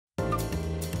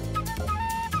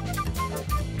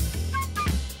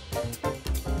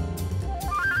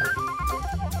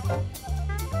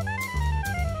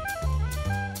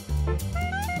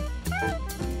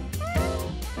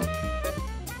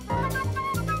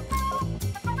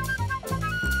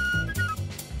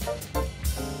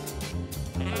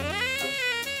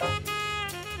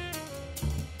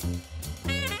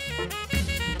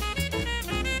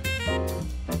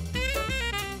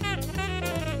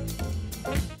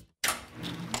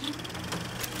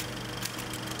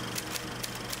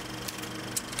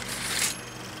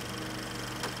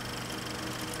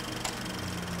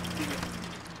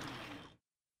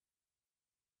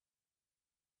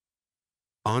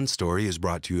On Story is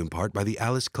brought to you in part by the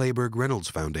Alice Clayburgh Reynolds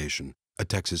Foundation, a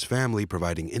Texas family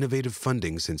providing innovative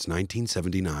funding since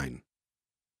 1979.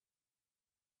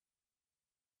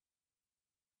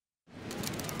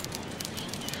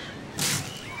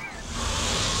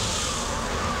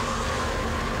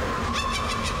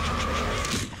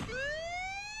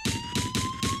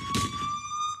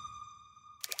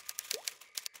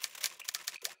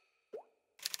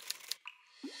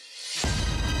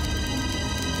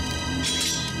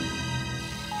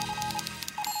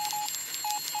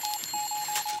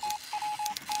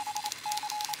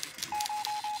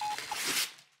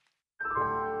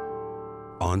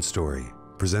 On Story,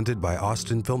 presented by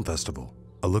Austin Film Festival,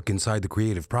 a look inside the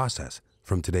creative process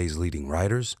from today's leading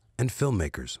writers and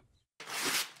filmmakers.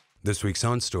 This week's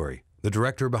On Story, the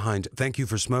director behind Thank You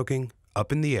for Smoking,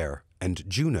 Up in the Air, and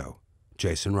Juno,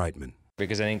 Jason Reitman.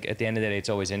 Because I think at the end of the day, it's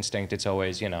always instinct. It's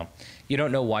always, you know, you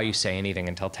don't know why you say anything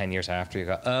until 10 years after. You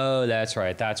go, oh, that's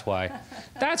right. That's why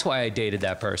I dated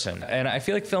that person. And I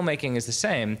feel like filmmaking is the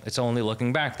same. It's only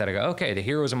looking back that I go, okay, the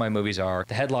heroes of my movies are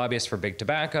the head lobbyist for big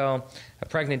tobacco, a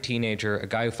pregnant teenager, a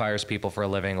guy who fires people for a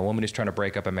living, a woman who's trying to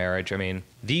break up a marriage. I mean,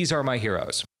 these are my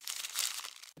heroes.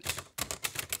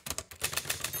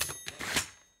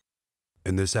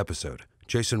 In this episode,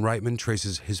 Jason Reitman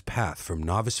traces his path from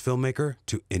novice filmmaker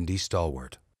to indie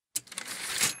stalwart.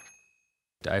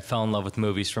 I fell in love with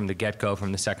movies from the get-go.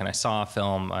 From the second I saw a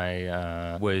film,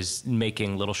 I was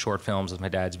making little short films with my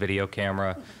dad's video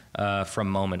camera from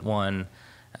moment one.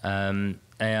 And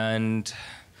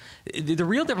the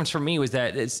real difference for me was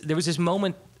that there was this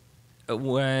moment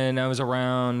when I was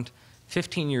around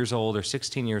 15 years old or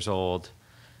 16 years old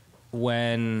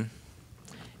when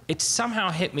it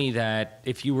somehow hit me that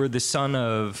if you were the son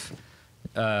of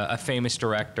a famous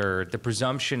director, the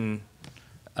presumption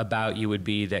about you would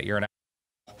be that you're an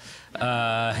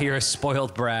you're a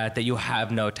spoiled brat, that you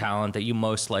have no talent, that you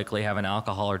most likely have an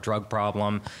alcohol or drug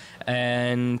problem.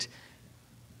 And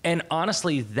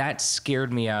honestly, that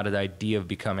scared me out of the idea of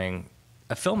becoming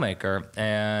a filmmaker.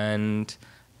 And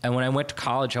when I went to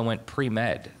college, I went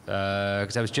pre-med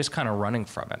because I was just kind of running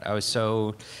from it. I was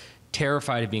so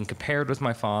terrified of being compared with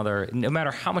my father, no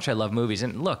matter how much I love movies.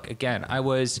 And look, again, I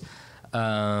was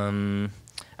a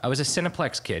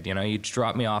Cineplex kid. You know, you'd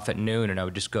drop me off at noon and I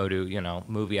would just go to, you know,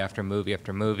 movie after movie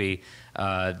after movie.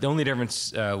 The only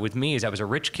difference with me is I was a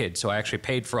rich kid, so I actually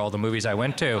paid for all the movies I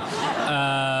went to.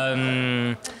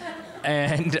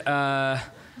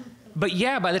 But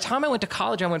yeah, by the time I went to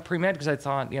college, I went pre-med because I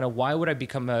thought, you know, why try to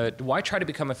become a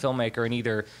filmmaker and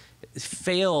either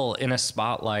fail in a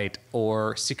spotlight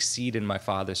or succeed in my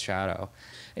father's shadow?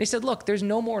 And he said, look, there's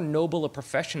no more noble a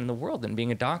profession in the world than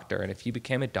being a doctor. And if you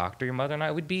became a doctor, your mother and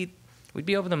I would be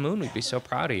over the moon. We'd be so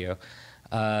proud of you.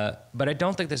 But I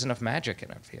don't think there's enough magic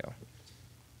in it for you.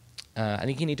 I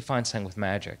think you need to find something with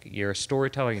magic. You're a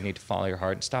storyteller. You need to follow your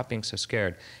heart and stop being so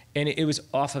scared. And it was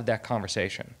off of that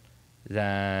conversation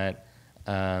that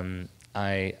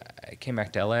I came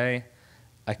back to LA.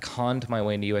 I conned my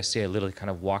way into USC. I literally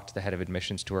kind of walked the head of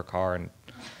admissions to her car and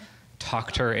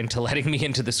talked her into letting me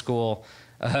into the school.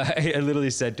 I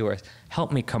literally said to her,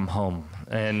 "Help me come home,"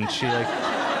 and she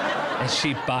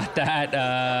bought that.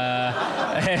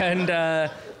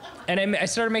 And I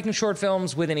started making short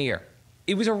films within a year.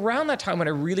 It was around that time when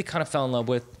I really kind of fell in love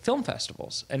with film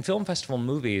festivals and film festival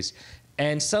movies,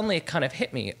 and suddenly it kind of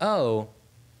hit me. Oh,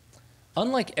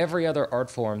 unlike every other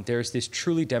art form, there's this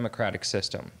truly democratic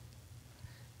system.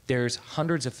 There's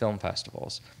hundreds of film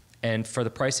festivals, and for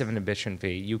the price of an admission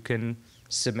fee, you can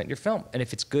submit your film. And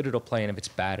if it's good, it'll play, and if it's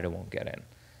bad, it won't get in.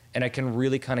 And I can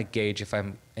really kind of gauge if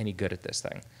I'm any good at this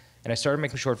thing. And I started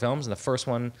making short films, and the first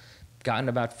one got in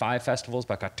about 5 festivals,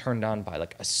 but got turned down by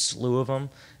like a slew of them.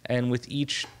 And with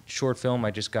each short film,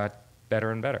 I just got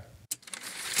better and better.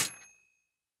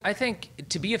 I think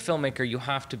to be a filmmaker, you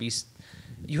have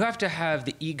to have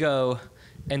the ego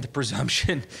and the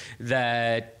presumption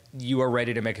that you are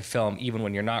ready to make a film even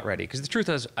when you're not ready. Because the truth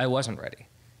is, I wasn't ready.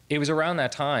 It was around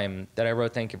that time that I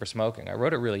wrote Thank You for Smoking. I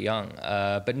wrote it really young,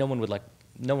 but no one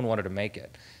wanted to make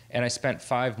it. And I spent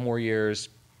 5 more years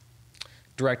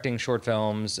directing short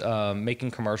films,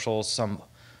 making commercials, some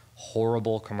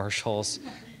horrible commercials,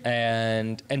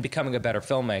 and becoming a better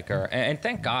filmmaker. And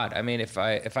thank God. I mean, if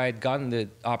I had gotten the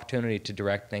opportunity to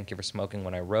direct Thank You for Smoking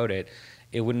when I wrote it,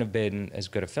 it wouldn't have been as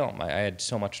good a film. I had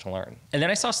so much to learn. And then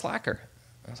I saw Slacker.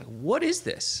 I was like, what is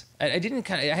this? I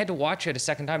had to watch it a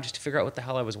second time just to figure out what the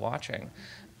hell I was watching.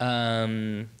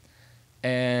 I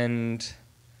don't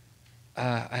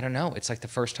know. It's like the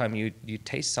first time you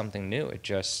taste something new.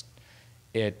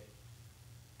 It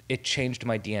it changed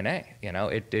my DNA. You know,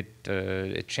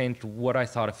 it changed what I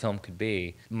thought a film could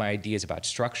be. My ideas about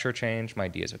structure changed. My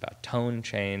ideas about tone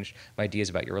changed. My ideas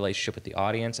about your relationship with the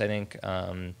audience. I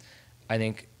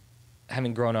think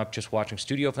having grown up just watching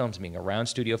studio films and being around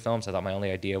studio films, I thought my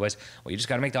only idea was, well, you just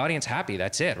got to make the audience happy.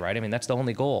 That's it, right? I mean, that's the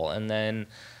only goal. And then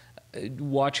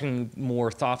watching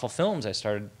more thoughtful films, I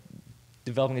started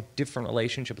developing a different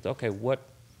relationship with, okay,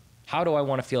 how do I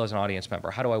want to feel as an audience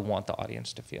member? How do I want the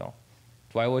audience to feel?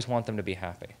 Do I always want them to be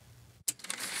happy?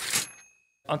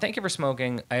 On Thank You for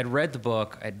Smoking, I had read the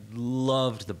book, I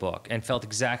loved the book, and felt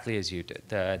exactly as you did.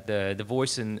 The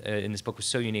voice in this book was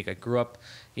so unique. I grew up,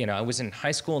 you know, I was in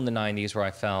high school in the 90s where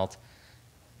I felt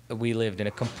we lived in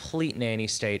a complete nanny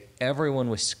state. Everyone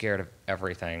was scared of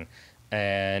everything.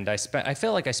 And I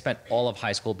feel like I spent all of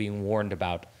high school being warned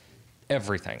about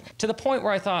everything, to the point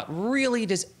where I thought, really,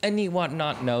 does anyone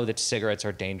not know that cigarettes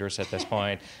are dangerous at this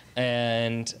point?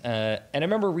 And I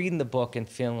remember reading the book and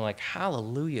feeling like,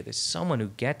 hallelujah, there's someone who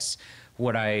gets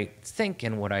what I think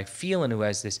and what I feel, and who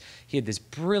has this, he had this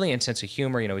brilliant sense of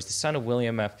humor. You know, he's the son of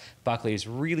William F. Buckley, who's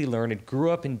really learned,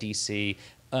 grew up in DC,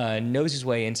 knows his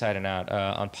way inside and out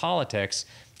on politics,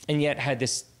 and yet had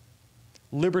this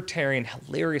libertarian,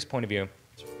 hilarious point of view.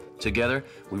 Together,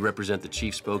 we represent the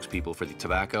chief spokespeople for the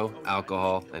tobacco,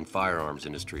 alcohol, and firearms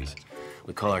industries.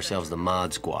 We call ourselves the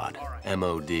Mod Squad,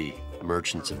 MOD,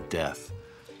 Merchants of Death.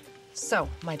 So,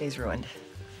 my day's ruined.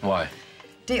 Why?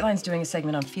 Dateline's doing a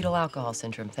segment on fetal alcohol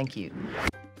syndrome, thank you.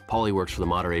 Paulie works for the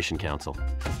Moderation Council.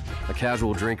 A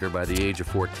casual drinker by the age of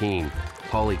 14,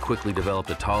 Paulie quickly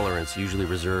developed a tolerance usually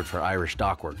reserved for Irish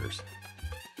dock workers.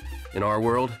 In our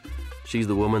world, she's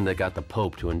the woman that got the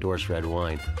Pope to endorse red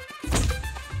wine.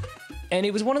 And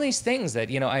it was one of these things that,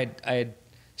 you know, I had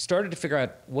started to figure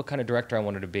out what kind of director I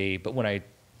wanted to be, but when I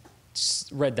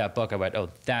read that book, I went, oh,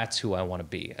 that's who I want to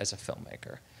be as a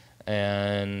filmmaker.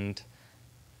 And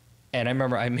I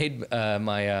remember I made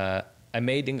I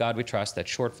made In God We Trust, that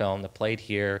short film that played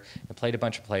here, it played a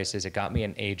bunch of places, it got me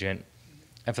an agent,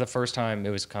 and for the first time, it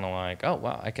was kind of like, oh,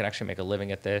 wow, I could actually make a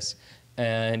living at this.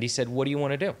 And he said, what do you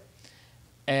want to do?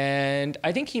 And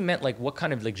I think he meant like what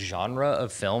kind of like genre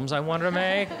of films I wanted to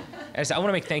make. And I said, I want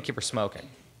to make Thank You for Smoking.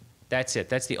 That's it.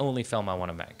 That's the only film I want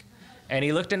to make. And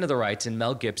he looked into the rights, and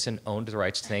Mel Gibson owned the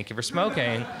rights to Thank You for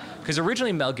Smoking, because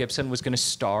originally Mel Gibson was going to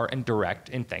star and direct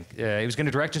in he was going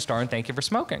to direct and star in Thank You for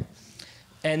Smoking.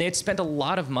 And they had spent a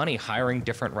lot of money hiring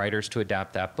different writers to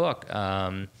adapt that book,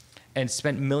 and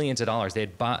spent millions of dollars. They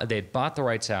had bought the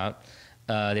rights out.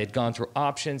 They had gone through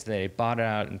options, and they had bought it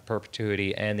out in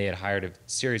perpetuity, and they had hired a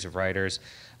series of writers,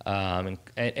 and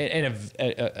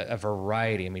a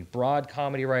variety. I mean, broad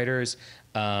comedy writers.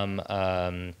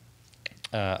 Roger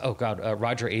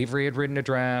Avery had written a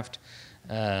draft,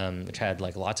 which had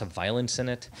like lots of violence in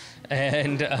it,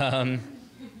 and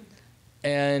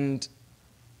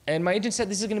my agent said,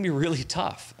 this is going to be really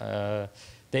tough.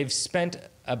 They've spent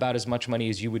about as much money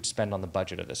as you would spend on the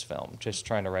budget of this film, just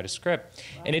trying to write a script.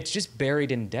 And it's just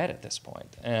buried in debt at this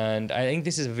point. And I think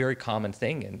this is a very common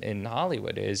thing in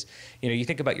Hollywood is, you know, you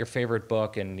think about your favorite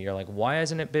book and you're like, why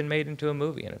hasn't it been made into a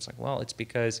movie? And it's like, well, it's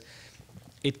because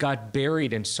it got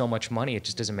buried in so much money, it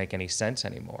just doesn't make any sense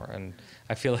anymore. And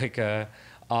I feel like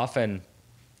often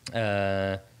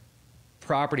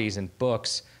properties and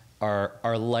books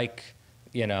are like,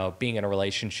 you know, being in a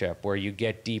relationship where you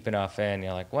get deep enough in,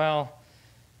 you're like, well,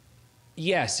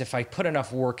 yes, if I put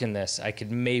enough work in this, I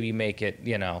could maybe make it,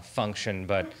 you know, function,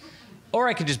 or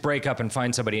I could just break up and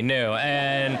find somebody new.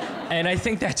 And I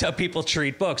think that's how people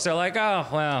treat books. They're like, oh,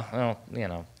 well, you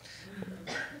know,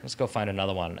 let's go find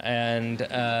another one. And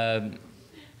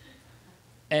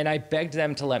I begged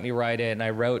them to let me write it, and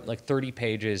I wrote like 30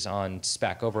 pages on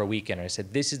spec over a weekend. And I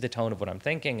said, this is the tone of what I'm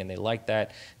thinking, and they liked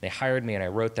that. They hired me, and I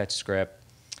wrote that script.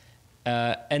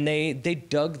 And they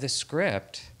dug the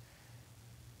script,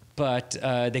 but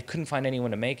they couldn't find anyone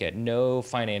to make it. No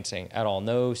financing at all.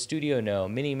 No studio, no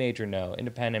mini major, no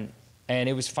independent. And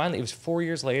it was 4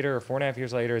 years later, or 4.5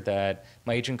 years later, that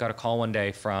my agent got a call one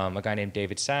day from a guy named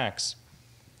David Sachs,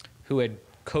 who had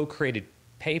co-created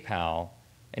PayPal,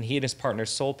 and he and his partner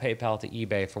sold PayPal to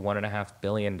eBay for $1.5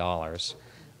 billion.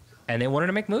 And they wanted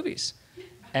to make movies.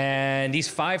 And these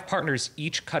 5 partners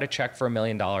each cut a check for $1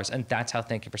 million, and that's how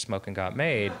Thank You for Smoking got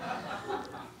made.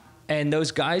 And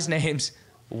those guys' names,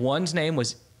 one's name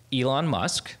was Elon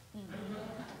Musk.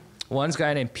 One's a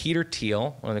guy named Peter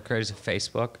Thiel, one of the creators of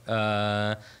Facebook.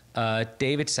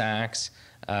 David Sachs,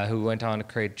 who went on to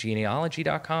create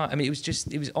genealogy.com. I mean,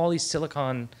 it was all these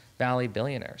Silicon Valley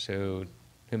billionaires who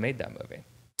made that movie.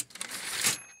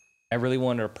 I really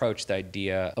wanted to approach the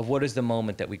idea of what is the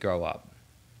moment that we grow up.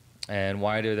 And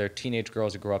why do there teenage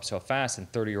girls who grow up so fast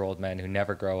and 30-year-old men who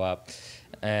never grow up?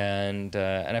 And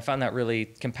I found that really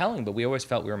compelling, but we always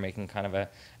felt we were making kind of a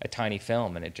tiny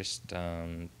film, and it just,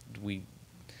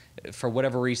 for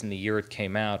whatever reason, the year it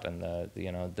came out and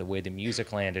the way the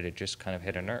music landed, it just kind of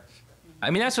hit a nerve. I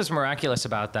mean, that's what's miraculous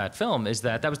about that film, is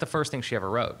that was the first thing she ever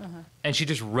wrote. And she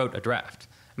just wrote a draft.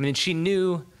 I mean,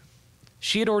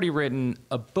 she had already written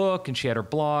a book, and she had her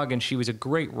blog, and she was a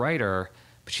great writer,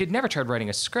 but she had never tried writing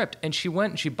a script. And she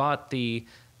went and she bought the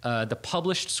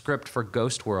published script for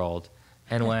Ghost World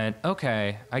and went,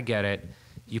 okay, I get it.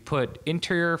 You put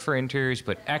interior for interiors, you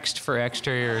put ext for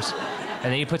exteriors, and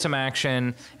then you put some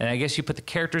action, and I guess you put the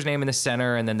character's name in the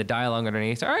center and then the dialogue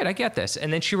underneath. All right, I get this.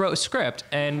 And then she wrote a script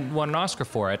and won an Oscar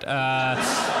for it.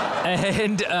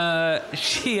 And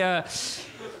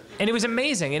it was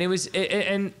amazing,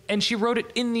 and she wrote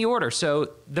it in the order. So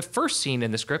the first scene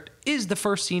in the script is the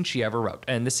first scene she ever wrote,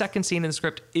 and the second scene in the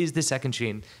script is the second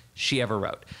scene she ever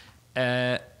wrote.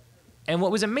 And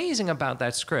what was amazing about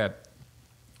that script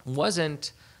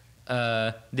wasn't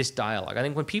this dialogue. I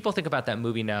think when people think about that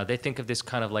movie now, they think of this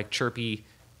kind of like chirpy,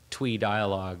 twee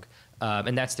dialogue,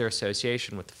 and that's their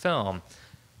association with the film.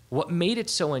 What made it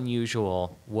so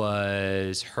unusual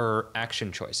was her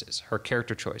action choices, her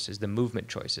character choices, the movement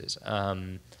choices.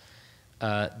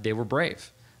 They were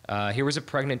brave. Here was a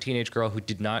pregnant teenage girl who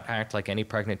did not act like any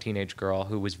pregnant teenage girl,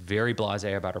 who was very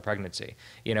blasé about her pregnancy.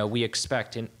 You know, we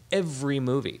expect in every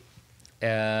movie,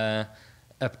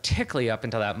 particularly up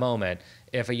until that moment,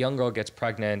 if a young girl gets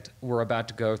pregnant, we're about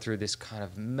to go through this kind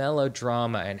of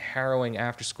melodrama and harrowing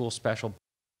after-school special,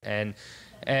 and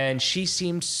she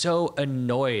seemed so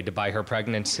annoyed by her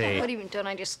pregnancy. What do you mean, don't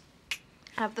I just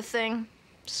have the thing,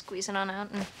 squeeze it on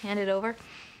out and hand it over?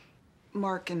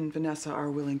 Mark and Vanessa are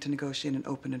willing to negotiate an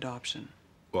open adoption.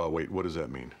 Well, wait, what does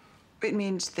that mean? It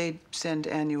means they'd send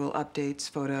annual updates,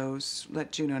 photos,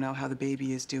 let Juno know how the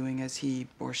baby is doing as he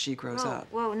or she grows up.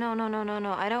 Whoa, no.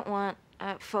 I don't want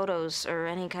photos or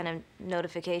any kind of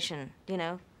notification, you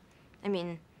know? I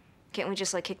mean, can't we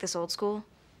just, like, kick this old school?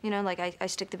 You know, like, I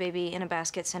stick the baby in a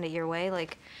basket, send it your way,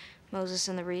 like Moses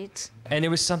and the reeds. And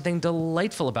there was something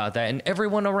delightful about that, and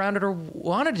everyone around her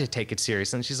wanted to take it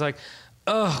seriously. And she's like,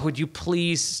 oh, would you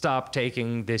please stop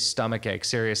taking this stomachache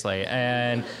seriously?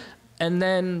 And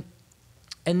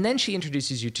then she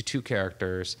introduces you to two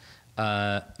characters,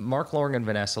 Mark Loring and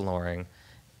Vanessa Loring,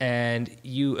 and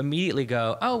you immediately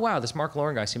go, oh, wow, this Mark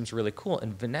Loring guy seems really cool.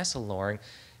 And Vanessa Loring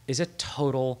is a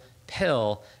total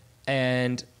pill.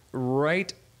 And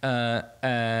right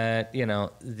at, you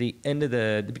know, the end of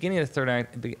the beginning of the third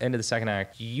act, the end of the second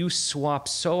act, you swap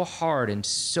so hard and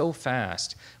so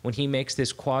fast when he makes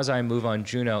this quasi move on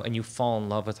Juno, and you fall in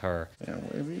love with her. Yeah,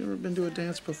 have you ever been to a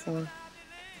dance before?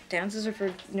 Dances are for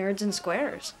nerds and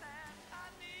squares.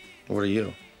 What are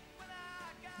you?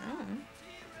 I don't know.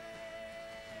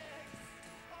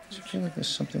 Does it feel like there's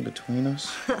something between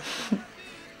us?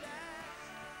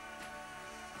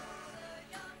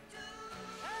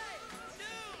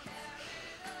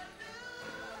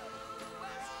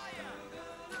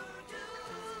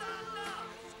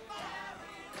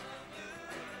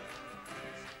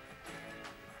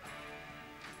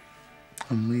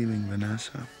 I'm leaving,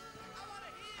 Vanessa.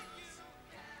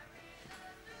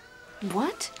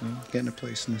 What? I'm getting a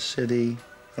place in the city.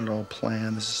 Got it all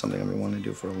planned. This is something I've been wanting to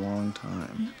do for a long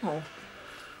time. No.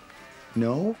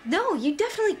 No? No, you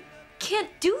definitely can't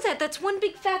do that. That's one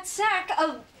big fat sack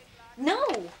of... No.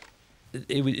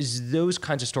 It was those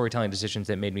kinds of storytelling decisions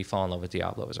that made me fall in love with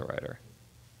Diablo as a writer.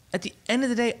 At the end of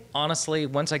the day, honestly,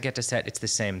 once I get to set, it's the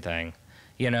same thing.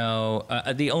 You know,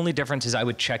 the only difference is I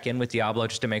would check in with Diablo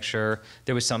just to make sure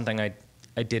there was something I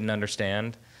didn't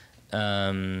understand.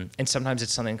 And sometimes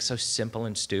it's something so simple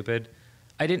and stupid.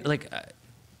 I didn't, like,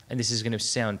 and this is going to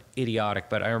sound idiotic,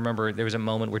 but I remember there was a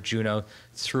moment where Juno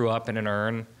threw up in an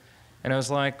urn. And I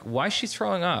was like, why is she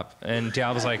throwing up? And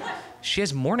Diablo's like, she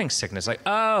has morning sickness. Like,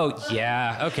 oh,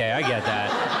 yeah, okay, I get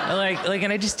that. Like,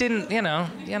 and I just didn't, you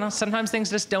know, sometimes things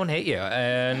just don't hit you.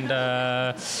 And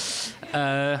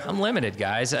I'm limited,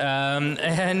 guys.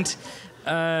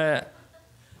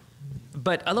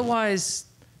 But otherwise,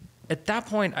 at that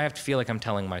point, I have to feel like I'm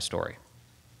telling my story.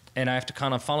 And I have to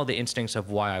kind of follow the instincts of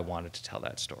why I wanted to tell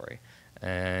that story.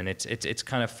 And it's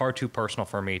kind of far too personal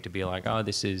for me to be like, oh,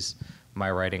 this is my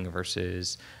writing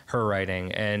versus her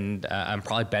writing. And I'm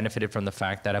probably benefited from the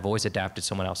fact that I've always adapted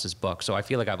someone else's book. So I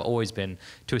feel like I've always been,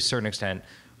 to a certain extent,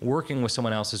 working with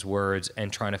someone else's words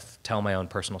and trying to tell my own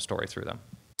personal story through them.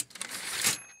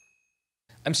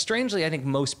 I'm strangely, I think,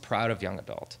 most proud of Young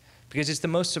Adult because it's the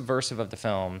most subversive of the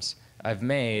films I've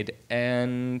made,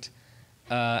 and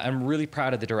I'm really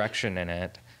proud of the direction in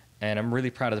it. and I'm really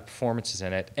proud of the performances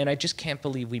in it, and I just can't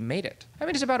believe we made it. I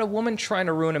mean, it's about a woman trying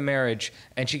to ruin a marriage,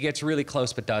 and she gets really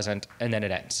close but doesn't, and then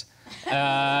it ends.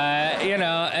 You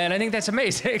know, and I think that's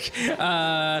amazing.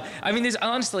 I mean,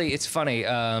 honestly, it's funny.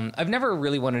 I've never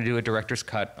really wanted to do a director's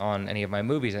cut on any of my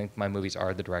movies. I think my movies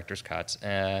are the director's cuts.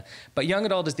 But Young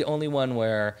Adult is the only one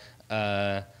where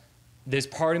there's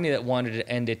part of me that wanted to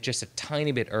end it just a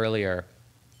tiny bit earlier.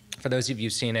 For those of you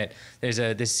who've seen it, there's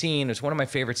this scene. It's one of my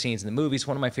favorite scenes in the movie. It's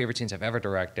one of my favorite scenes I've ever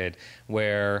directed,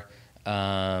 where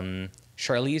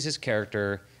Charlize's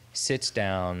character sits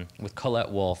down with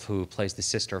Colette Wolfe, who plays the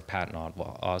sister of Patton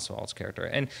Oswalt's character.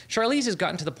 And Charlize has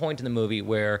gotten to the point in the movie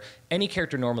where any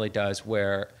character normally does,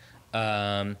 where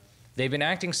they've been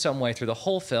acting some way through the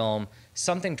whole film,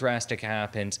 something drastic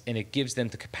happens, and it gives them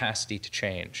the capacity to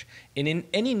change. And in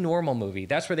any normal movie,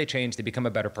 that's where they change, they become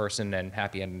a better person, and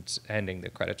happy ending, the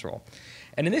credits roll.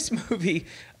 And in this movie,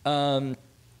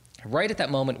 right at that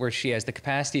moment where she has the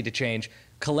capacity to change,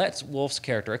 Colette Wolfe's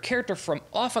character, a character from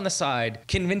off on the side,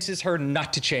 convinces her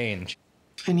not to change.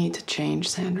 I need to change,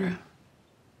 Sandra.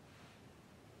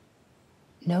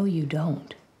 No, you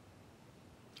don't.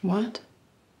 What?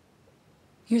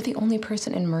 You're the only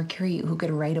person in Mercury who could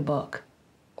write a book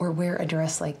or wear a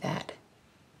dress like that.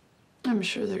 I'm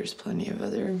sure there's plenty of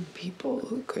other people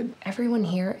who could. Everyone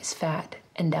here is fat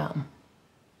and dumb.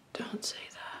 Don't say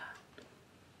that.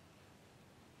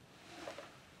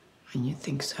 And you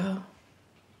think so?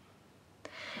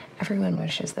 Everyone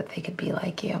wishes that they could be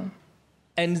like you.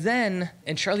 And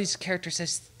Charlize's character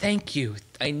says, "Thank you,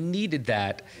 I needed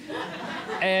that."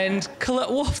 And Colette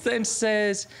Wolfe then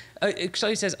says,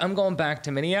 Charlize says, "I'm going back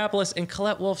to Minneapolis." And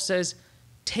Colette Wolfe says,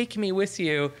 "Take me with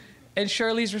you." And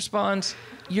Charlize responds,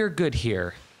 "You're good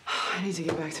here." I need to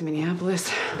get back to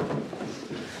Minneapolis.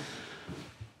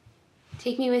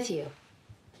 Take me with you.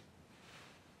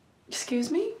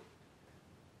 Excuse me?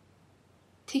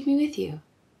 Take me with you.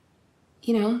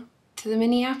 You know, to the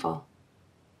Minneapolis.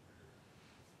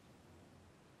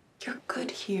 You're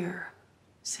good here,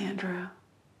 Sandra.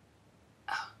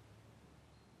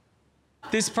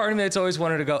 This part of me that's always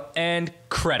wanted to go, and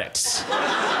credits.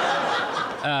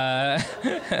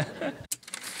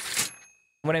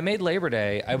 When I made Labor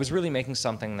Day, I was really making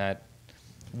something that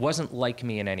wasn't like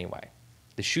me in any way.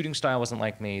 The shooting style wasn't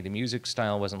like me, the music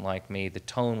style wasn't like me, the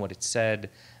tone, what it said,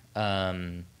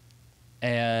 and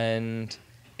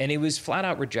it was flat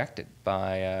out rejected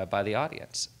by the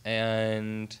audience,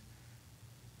 and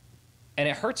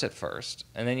it hurts at first,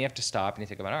 and then you have to stop and you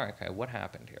think about, all right, okay, what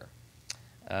happened here?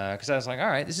 Because I was like, all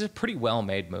right, this is a pretty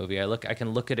well-made movie. I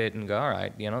can look at it and go, all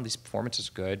right, you know, these performances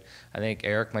are good. I think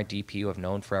Eric, my DP, who I've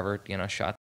known forever, you know,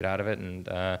 shot the shit out of it, and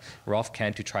Rolf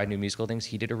Kent, who tried new musical things,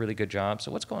 he did a really good job.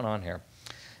 So what's going on here?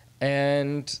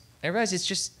 And I realized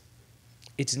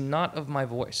it's not of my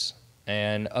voice.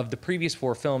 And of the previous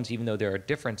 4 films, even though there are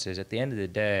differences, at the end of the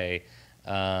day,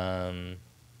 I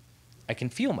can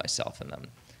feel myself in them.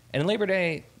 And in Labor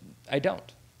Day, I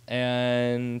don't.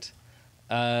 And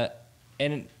there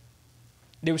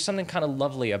was something kind of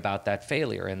lovely about that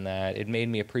failure, in that it made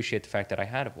me appreciate the fact that I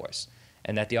had a voice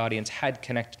and that the audience had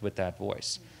connected with that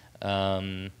voice.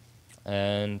 Their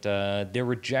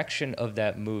rejection of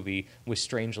that movie was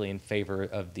strangely in favor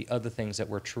of the other things that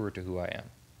were truer to who I am.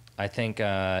 I think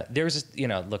I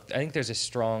think there's a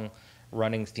strong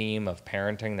running theme of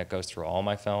parenting that goes through all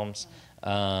my films.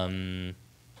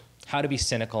 How to be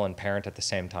cynical and parent at the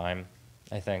same time,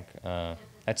 I think.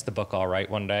 That's the book I'll write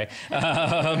one day.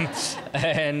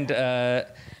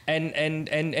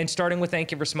 And starting with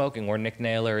Thank You for Smoking, where Nick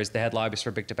Naylor is the head lobbyist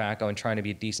for Big Tobacco and trying to be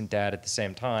a decent dad at the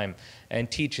same time, and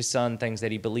teach his son things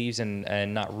that he believes in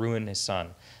and not ruin his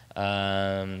son.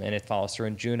 And it follows through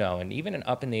in Juno. And even in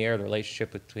Up in the Air, the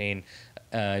relationship between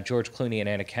George Clooney and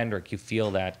Anna Kendrick, you feel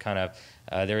that kind of,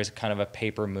 there is kind of a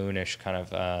Paper Moon-ish kind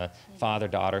of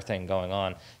father-daughter thing going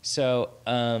on. So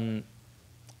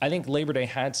I think Labor Day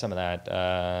had some of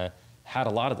that, had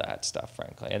a lot of that stuff,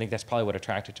 frankly. I think that's probably what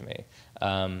attracted to me.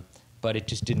 But it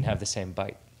just didn't have the same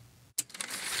bite.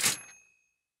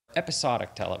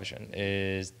 Episodic television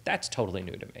that's totally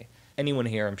new to me. Anyone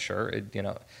here, I'm sure,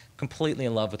 completely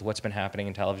in love with what's been happening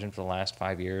in television for the last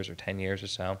 5 years or 10 years or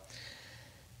so.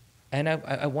 And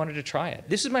I wanted to try it.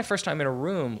 This is my first time in a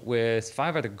room with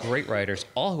 5 other great writers,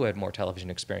 all who had more television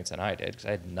experience than I did, because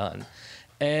I had none.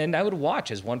 And I would watch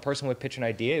as one person would pitch an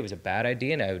idea. It was a bad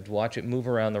idea, and I would watch it move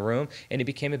around the room, and it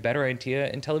became a better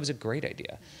idea until it was a great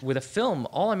idea. With a film,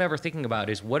 all I'm ever thinking about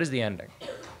is, what is the ending?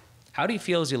 How do you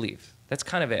feel as you leave? That's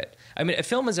kind of it. I mean, a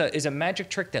film is a magic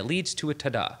trick that leads to a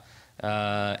ta-da.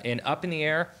 In Up in the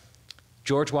Air,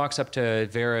 George walks up to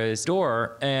Vera's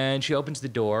door, and she opens the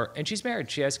door, and she's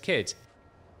married. She has kids.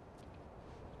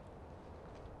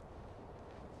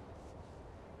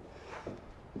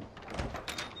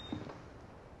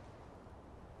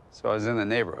 So I was in the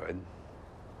neighborhood.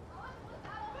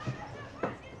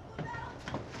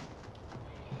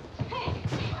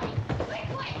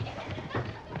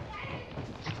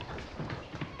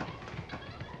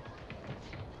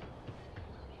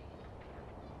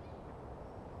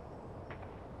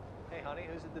 Hey, honey,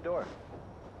 who's at the door?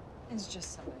 It's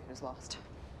just somebody who's lost.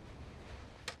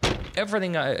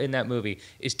 Everything in that movie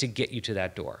is to get you to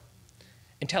that door.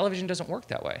 And television doesn't work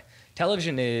that way.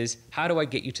 Television is, how do I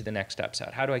get you to the next episode?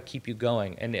 How do I keep you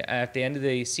going? And at the end of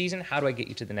the season, how do I get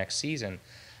you to the next season?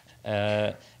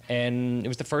 And it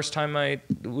was the first time I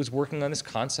was working on this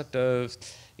concept of,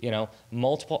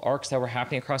 multiple arcs that were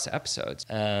happening across episodes.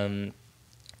 And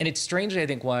it's strangely, I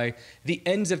think, why the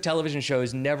ends of television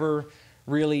shows never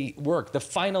really work. The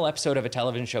final episode of a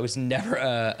television show is never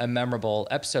a memorable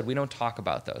episode. We don't talk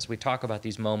about those. We talk about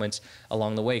these moments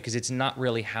along the way because it's not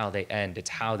really how they end.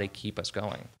 It's how they keep us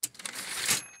going.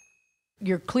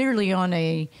 You're clearly on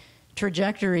a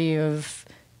trajectory of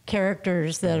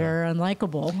characters that are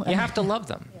unlikable. You have to love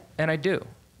them, and I do.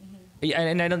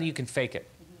 And I don't think you can fake it.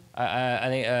 I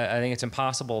think it's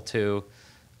impossible to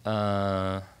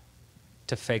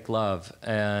fake love,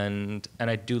 and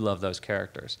I do love those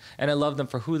characters, and I love them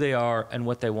for who they are and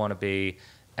what they want to be,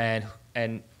 and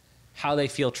how they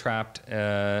feel trapped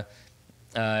in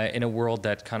a world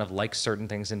that kind of likes certain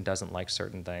things and doesn't like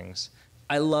certain things.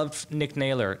 I loved Nick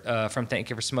Naylor from Thank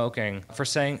You for Smoking for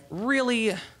saying,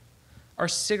 really, are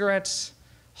cigarettes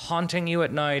haunting you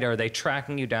at night? Are they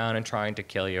tracking you down and trying to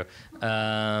kill you?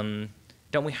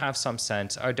 Don't we have some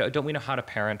sense? Or don't we know how to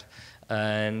parent?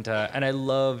 And I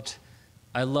loved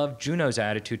Juno's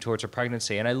attitude towards her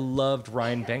pregnancy, and I loved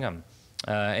Ryan Bingham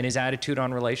and his attitude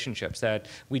on relationships, that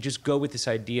we just go with this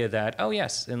idea that, oh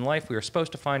yes, in life we are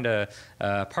supposed to find a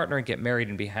partner and get married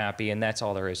and be happy, and that's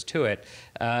all there is to it.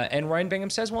 And Ryan Bingham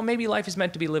says, well, maybe life is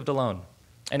meant to be lived alone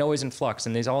and always in flux,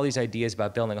 and there's all these ideas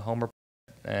about building a home,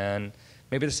 and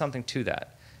maybe there's something to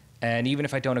that. And even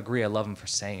if I don't agree, I love him for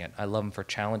saying it. I love him for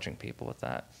challenging people with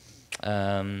that.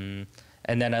 And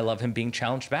then I love him being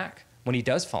challenged back when he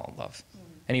does fall in love.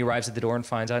 And he arrives at the door and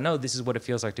finds out, no, this is what it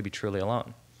feels like to be truly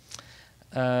alone.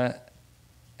 And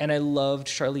I loved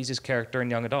Charlize's character in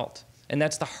Young Adult. And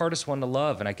that's the hardest one to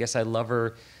love. And I guess I love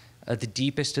her the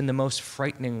deepest and the most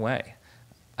frightening way.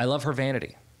 I love her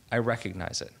vanity. I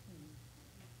recognize it.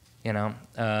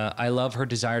 I love her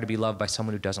desire to be loved by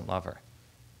someone who doesn't love her.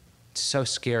 It's so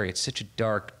scary. It's such a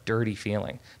dark, dirty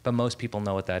feeling. But most people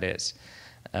know what that is.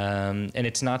 And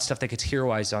it's not stuff that gets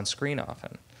heroized on screen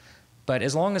often. But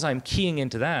as long as I'm keying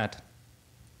into that,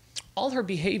 all her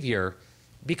behavior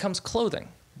becomes clothing.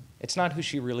 It's not who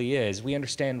she really is. We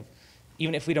understand,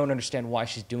 even if we don't understand why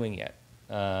she's doing it,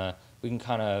 we can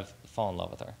kind of fall in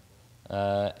love with her.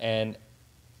 And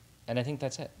I think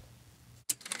that's it.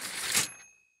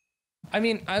 I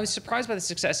mean, I was surprised by the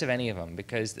success of any of them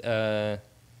because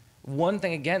one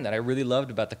thing, again, that I really loved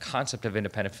about the concept of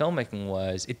independent filmmaking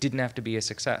was it didn't have to be a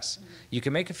success. You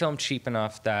can make a film cheap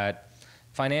enough that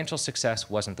financial success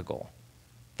wasn't the goal.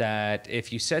 That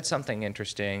if you said something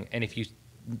interesting and if you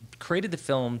created the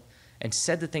film and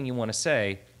said the thing you want to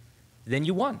say, then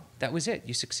you won. That was it.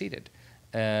 You succeeded.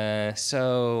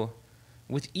 So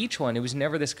with each one, it was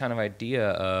never this kind of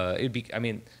idea.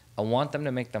 I want them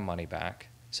to make their money back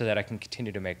so that I can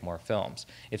continue to make more films.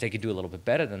 If they could do a little bit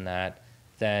better than that,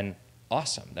 then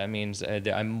awesome. That means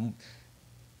the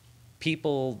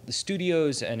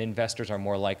studios and investors are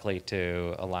more likely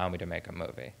to allow me to make a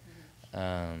movie.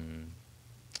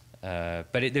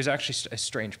 But there's actually a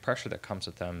strange pressure that comes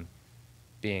with them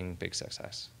being big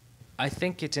success. I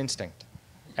think it's instinct,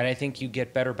 and I think you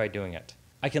get better by doing it.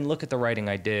 I can look at the writing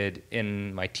I did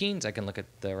in my teens, I can look at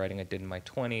the writing I did in my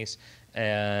 20s,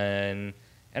 and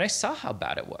I saw how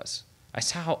bad it was. I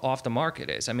saw how off the mark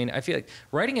it is. I mean, I feel like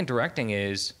writing and directing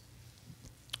is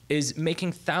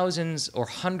making thousands or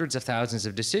hundreds of thousands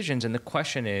of decisions, and the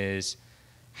question is,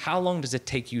 how long does it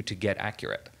take you to get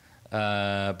accurate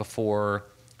before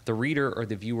the reader or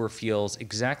the viewer feels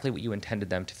exactly what you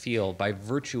intended them to feel by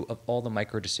virtue of all the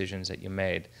micro decisions that you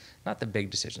made? Not the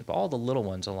big decisions, but all the little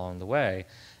ones along the way.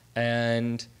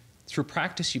 And through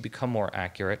practice, you become more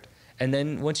accurate. And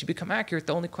then once you become accurate,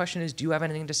 the only question is, do you have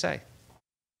anything to say?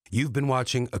 You've been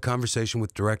watching a conversation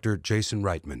with director Jason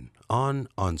Reitman on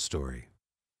Story.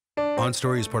 On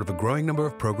Story is part of a growing number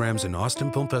of programs in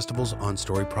Austin Film Festival's On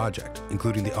Story project,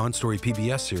 including the On Story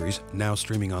PBS series, now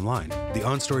streaming online, the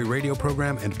On Story radio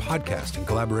program and podcast in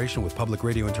collaboration with Public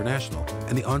Radio International,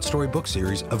 and the On Story book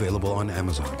series available on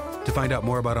Amazon. To find out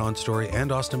more about On Story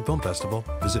and Austin Film Festival,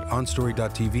 visit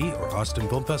onstory.tv or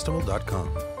austinfilmfestival.com.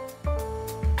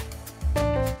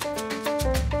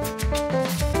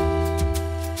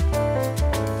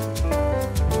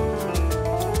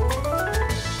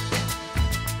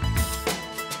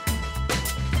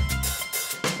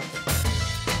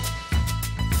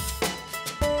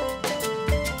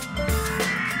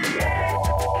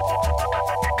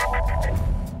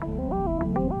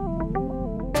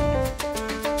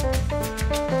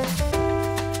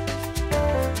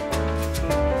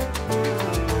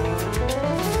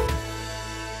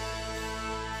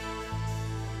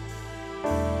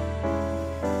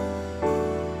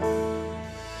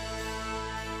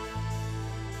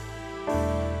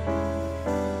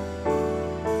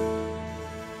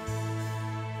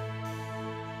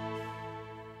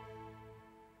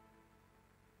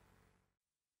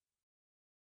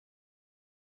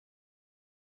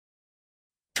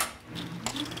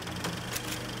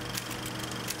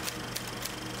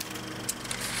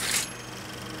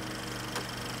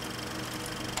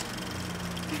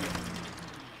 you.